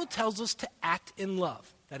 The Bible tells us to act in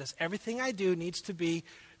love. That is, everything I do needs to be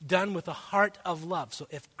done with a heart of love. So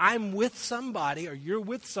if I'm with somebody or you're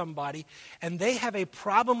with somebody and they have a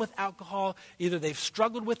problem with alcohol, either they've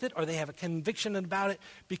struggled with it or they have a conviction about it,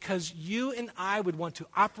 because you and I would want to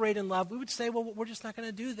operate in love, we would say, well, we're just not going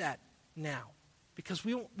to do that now because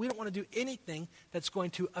we don't want to do anything that's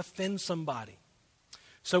going to offend somebody.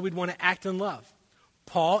 So we'd want to act in love.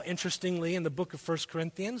 Paul, interestingly, in the book of 1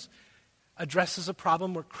 Corinthians, addresses a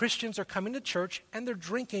problem where Christians are coming to church and they're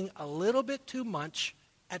drinking a little bit too much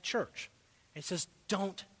at church. And he says,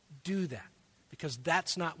 don't do that, because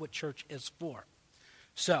that's not what church is for.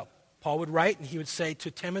 So Paul would write, and he would say to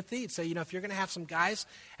Timothy, he'd say, if you're going to have some guys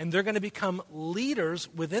and they're going to become leaders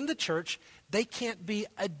within the church, they can't be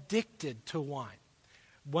addicted to wine.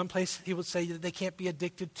 One place he would say that they can't be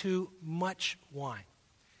addicted to much wine.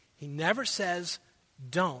 He never says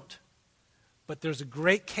don't, but there's a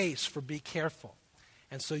great case for be careful.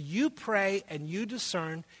 And so you pray and you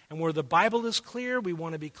discern, and where the Bible is clear, we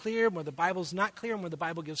want to be clear. Where the Bible's not clear and where the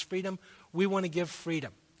Bible gives freedom, we want to give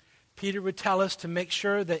freedom. Peter would tell us to make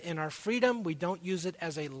sure that in our freedom, we don't use it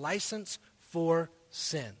as a license for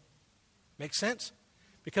sin. Make sense?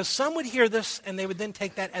 Because some would hear this and they would then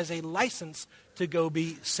take that as a license to go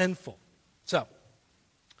be sinful. So,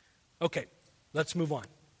 okay, let's move on.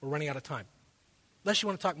 We're running out of time. Unless you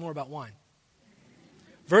want to talk more about wine.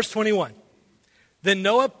 Verse 21. Then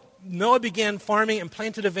Noah began farming and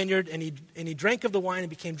planted a vineyard, and he drank of the wine and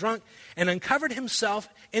became drunk and uncovered himself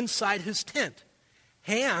inside his tent.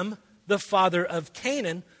 Ham, the father of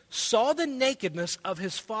Canaan, saw the nakedness of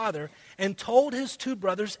his father and told his two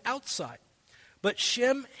brothers outside. But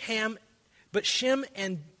Shem and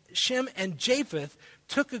Japheth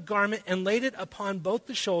took a garment and laid it upon both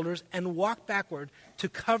the shoulders and walked backward to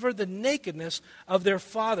cover the nakedness of their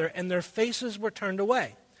father, and their faces were turned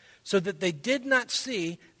away, so that they did not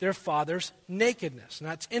see their father's nakedness.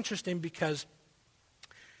 Now, it's interesting because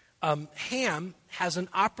Ham has an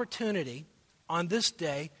opportunity on this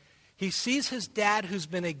day. He sees his dad, who's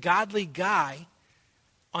been a godly guy.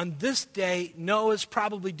 On this day, Noah's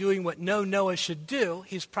probably doing what no Noah should do.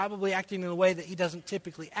 He's probably acting in a way that he doesn't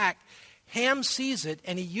typically act. Ham sees it,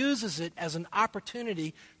 and he uses it as an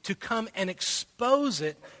opportunity to come and expose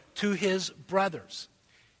it to his brothers.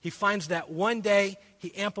 He finds that one day,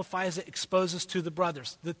 he amplifies it, exposes to the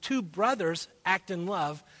brothers. The two brothers act in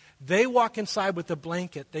love. They walk inside with a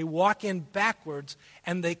blanket. They walk in backwards,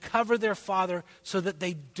 and they cover their father so that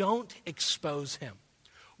they don't expose him.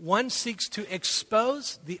 One seeks to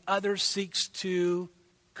expose, the other seeks to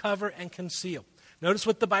cover and conceal. Notice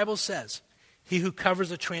what the Bible says. He who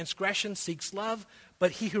covers a transgression seeks love,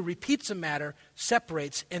 but he who repeats a matter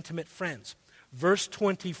separates intimate friends. Verse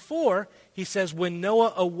 24, he says, when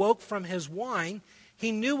Noah awoke from his wine,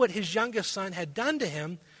 he knew what his youngest son had done to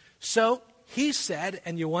him. So he said,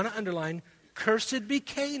 and you want to underline, cursed be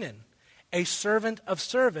Canaan, a servant of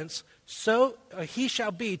servants, so he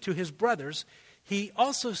shall be to his brothers. He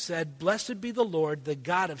also said, blessed be the Lord, the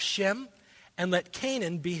God of Shem, and let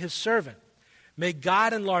Canaan be his servant. May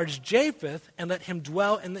God enlarge Japheth, and let him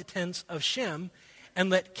dwell in the tents of Shem, and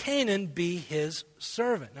let Canaan be his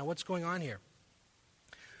servant. Now, what's going on here?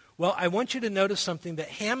 Well, I want you to notice something, that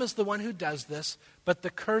Ham is the one who does this, but the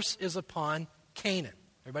curse is upon Canaan.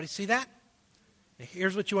 Everybody see that?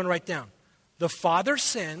 Here's what you want to write down. The father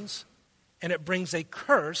sins, and it brings a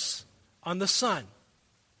curse on the son.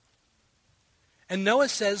 And Noah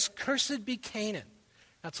says, cursed be Canaan.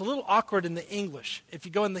 Now, it's a little awkward in the English. If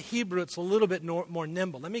you go in the Hebrew, it's a little bit more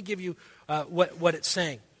nimble. Let me give you what it's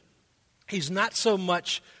saying. He's not so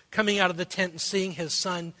much coming out of the tent and seeing his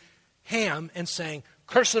son Ham and saying,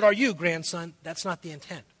 cursed are you, grandson. That's not the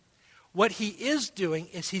intent. What he is doing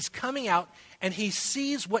is he's coming out and he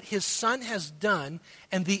sees what his son has done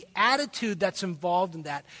and the attitude that's involved in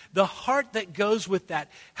that, the heart that goes with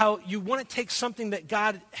that, how you want to take something that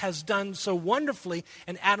God has done so wonderfully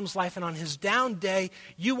in Adam's life, and on his down day,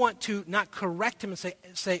 you want to not correct him and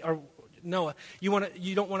say or Noah, you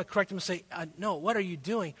don't want to correct him and say, no, what are you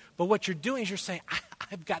doing? But what you're doing is you're saying,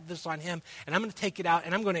 I've got this on him, and I'm going to take it out,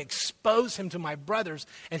 and I'm going to expose him to my brothers,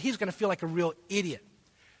 and he's going to feel like a real idiot.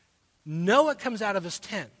 Noah comes out of his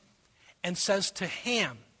tent and says to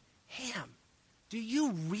Ham, do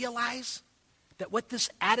you realize that what this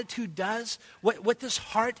attitude does, what this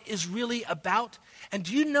heart is really about? And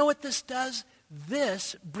do you know what this does?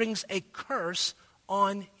 This brings a curse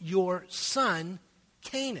on your son,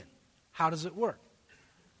 Canaan. How does it work?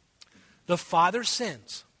 The father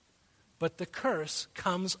sins, but the curse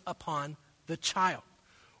comes upon the child.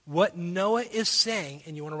 What Noah is saying,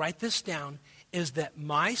 and you want to write this down, is that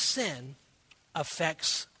my sin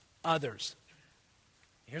affects others.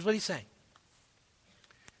 Here's what he's saying.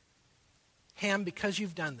 Ham, because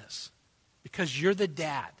you've done this, because you're the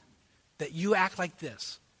dad, that you act like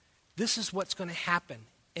this is what's going to happen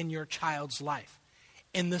in your child's life.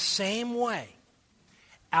 In the same way,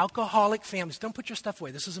 alcoholic families, don't put your stuff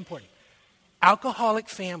away, this is important. Alcoholic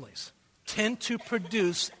families tend to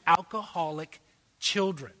produce alcoholic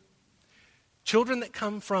children. Children that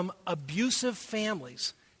come from abusive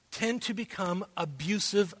families tend to become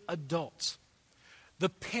abusive adults. The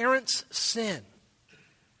parents sin,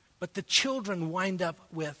 but the children wind up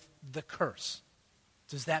with the curse.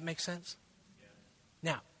 Does that make sense? Yeah.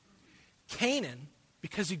 Now, Canaan,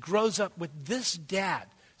 because he grows up with this dad,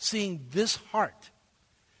 seeing this heart,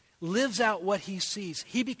 lives out what he sees.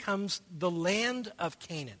 He becomes the land of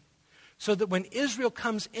Canaan. So that when Israel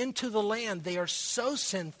comes into the land, they are so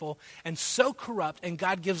sinful and so corrupt, and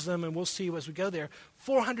God gives them, and we'll see as we go there,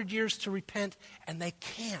 400 years to repent, and they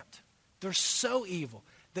can't. They're so evil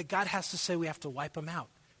that God has to say we have to wipe them out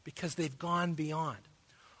because they've gone beyond.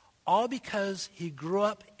 All because he grew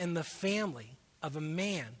up in the family of a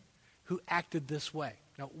man who acted this way.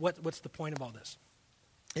 Now, what's the point of all this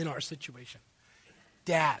in our situation?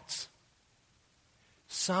 Dads,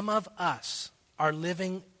 some of us are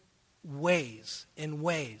living in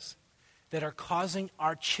ways that are causing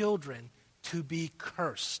our children to be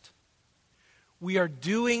cursed. We are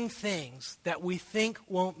doing things that we think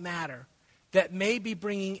won't matter that may be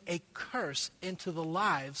bringing a curse into the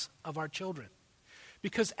lives of our children.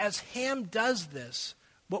 Because as Ham does this,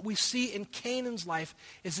 what we see in Canaan's life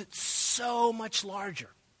is it's so much larger.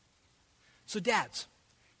 So dads,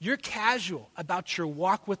 you're casual about your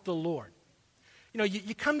walk with the Lord. You know,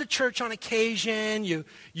 you come to church on occasion, you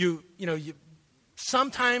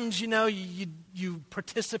sometimes, you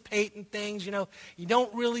participate in things, you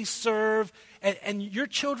don't really serve, and your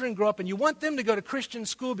children grow up and you want them to go to Christian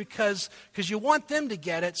school because you want them to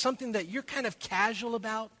get it, something that you're kind of casual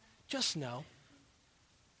about. Just know,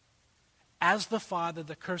 as the father,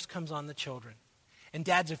 the curse comes on the children. And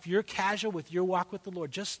dads, if you're casual with your walk with the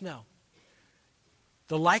Lord, just know,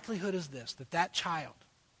 the likelihood is this, that child,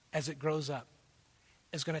 as it grows up,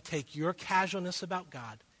 is going to take your casualness about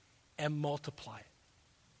God and multiply it.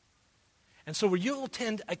 And so where you'll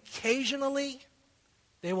attend occasionally,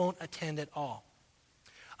 they won't attend at all.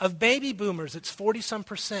 Of baby boomers, it's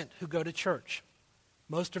 40-some% who go to church.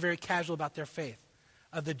 Most are very casual about their faith.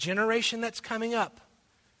 Of the generation that's coming up,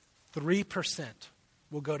 3%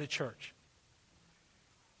 will go to church.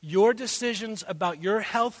 Your decisions about your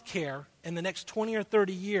health care in the next 20 or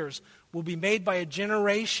 30 years will be made by a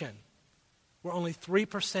generation where only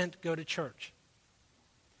 3% go to church.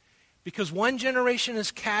 Because one generation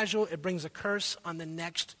is casual, it brings a curse on the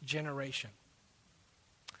next generation.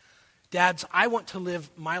 Dads, I want to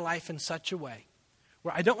live my life in such a way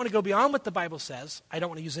where I don't want to go beyond what the Bible says. I don't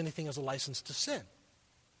want to use anything as a license to sin.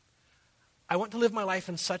 I want to live my life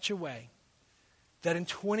in such a way that in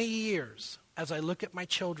 20 years, as I look at my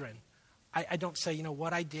children, I don't say,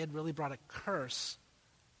 what I did really brought a curse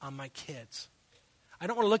on my kids. I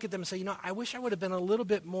don't want to look at them and say, I wish I would have been a little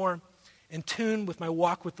bit more in tune with my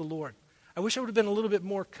walk with the Lord. I wish I would have been a little bit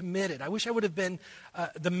more committed. I wish I would have been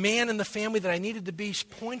the man in the family that I needed to be,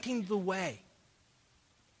 pointing the way.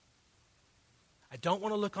 I don't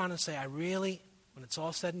want to look on and say, I really, when it's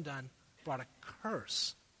all said and done, brought a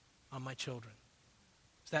curse on my children.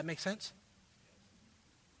 Does that make sense?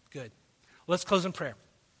 Good. Let's close in prayer.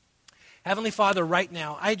 Heavenly Father, right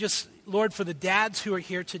now, Lord, for the dads who are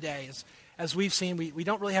here today, as we've seen, we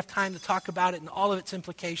don't really have time to talk about it and all of its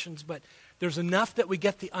implications, but there's enough that we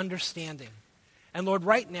get the understanding. And Lord,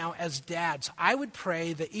 right now, as dads, I would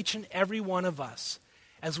pray that each and every one of us,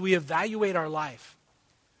 as we evaluate our life,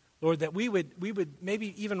 Lord, that we would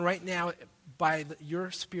maybe even right now, by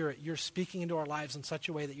your Spirit, you're speaking into our lives in such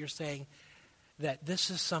a way that you're saying that this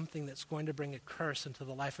is something that's going to bring a curse into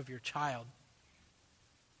the life of your child.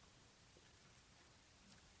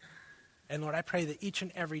 And Lord, I pray that each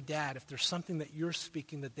and every dad, if there's something that you're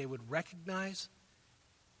speaking, that they would recognize,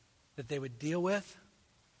 that they would deal with,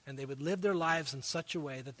 and they would live their lives in such a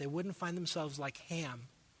way that they wouldn't find themselves like Ham,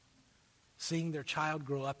 seeing their child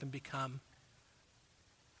grow up and become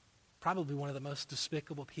probably one of the most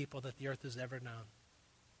despicable people that the earth has ever known.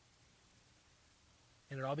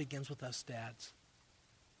 And it all begins with us dads.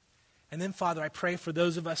 And then, Father, I pray for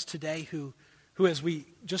those of us today who as we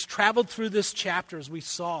just traveled through this chapter, as we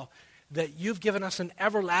saw that you've given us an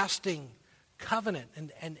everlasting covenant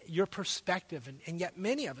and your perspective. And yet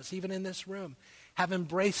many of us, even in this room, have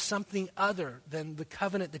embraced something other than the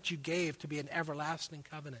covenant that you gave to be an everlasting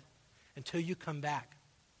covenant until you come back.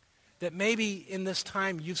 That maybe in this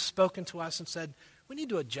time you've spoken to us and said, we need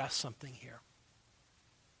to adjust something here.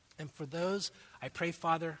 And for those, I pray,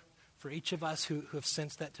 Father, for each of us who have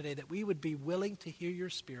sensed that today, that we would be willing to hear your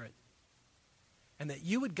Spirit and that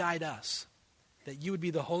you would guide us, that you would be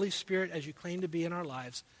the Holy Spirit as you claim to be in our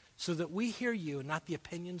lives, so that we hear you and not the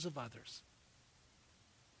opinions of others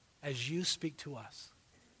as you speak to us.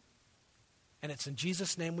 And it's in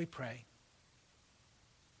Jesus' name we pray.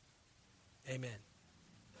 Amen.